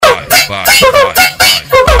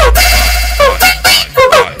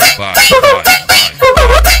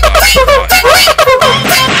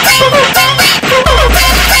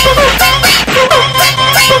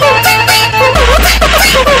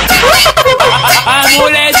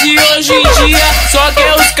mulher de hoje em dia só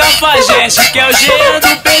quer os cafajestes, quer o Jean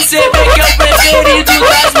do PCB, que é o preferido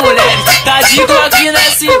das mulheres. Tá de Glock na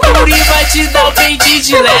cintura e vai te dar o pente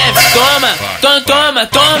de leve. Toma, toma, toma,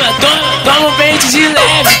 toma, toma, toma o pente de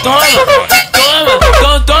leve. Toma, toma,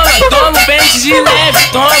 toma, toma, toma o pente de leve.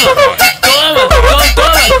 Toma, toma, toma,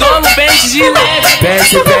 toma, toma o pente de leve.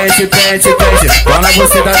 Pente, pente, pente, pente, bola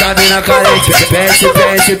você da mina carente. Pente,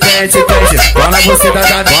 pente, pente, pente, bola você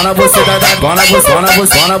da, bola você da, bola você, bola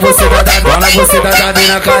você, bola você da, bola você da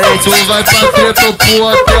mina carente. Tu vai pra treta ou pro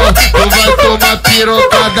hotel, tu vai tomar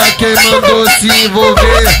pirocada. Quem mandou se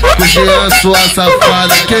envolver com o Jean, sua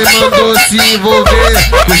safada? Quem mandou se envolver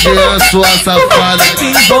com o Jean, sua safada? Se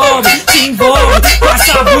envolve,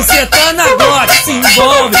 passa bucetando agora. Se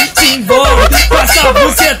envolve, passa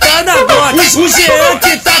bucetando agora. O Jean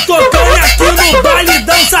que tá tocando aqui no baile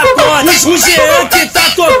dão sacode. O Jean que tá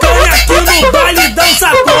tocando aqui no baile dão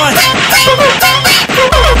sacode.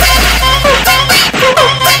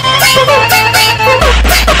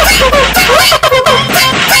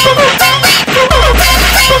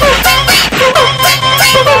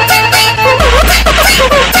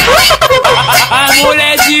 A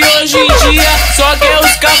mulher de hoje em dia só quer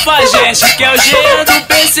os cafajestes, quer o Jean do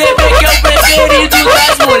PCB, que é o preferido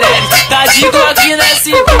das mulheres. Tá de Glock na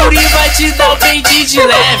cintura e vai te dar o pente de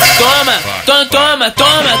leve. Toma, toma, toma,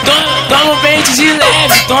 toma, toma, toma o pente de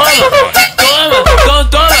leve. Toma, toma, toma,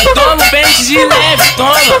 toma, toma o pente de leve.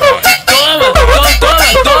 Toma, toma, toma,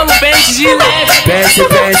 toma, toma o pente de leve. Pente,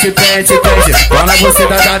 pente, pente, pente, bola você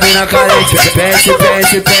da mina carente. Pente,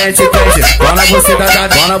 pente, pente, pente, bola você da,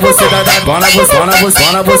 bola você da, bola você, bola você,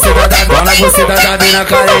 bola você da, bola você da mina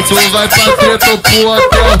carente. Tu vai pra treta ou pro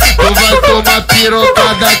hotel, tu vai tomar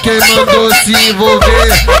pirocada. Quem mandou se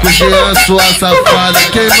envolver com o Jean, sua safada?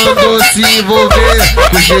 Quem mandou se envolver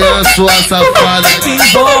com o Jean, sua safada? Se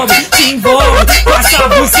envolve, passa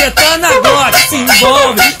bucetando agora. Se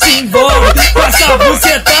envolve, passa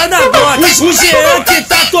bucetando agora. O Jean que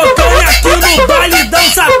tá tocando aqui no baile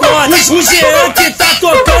dão sacode. O Jean que tá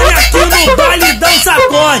tocando aqui no baile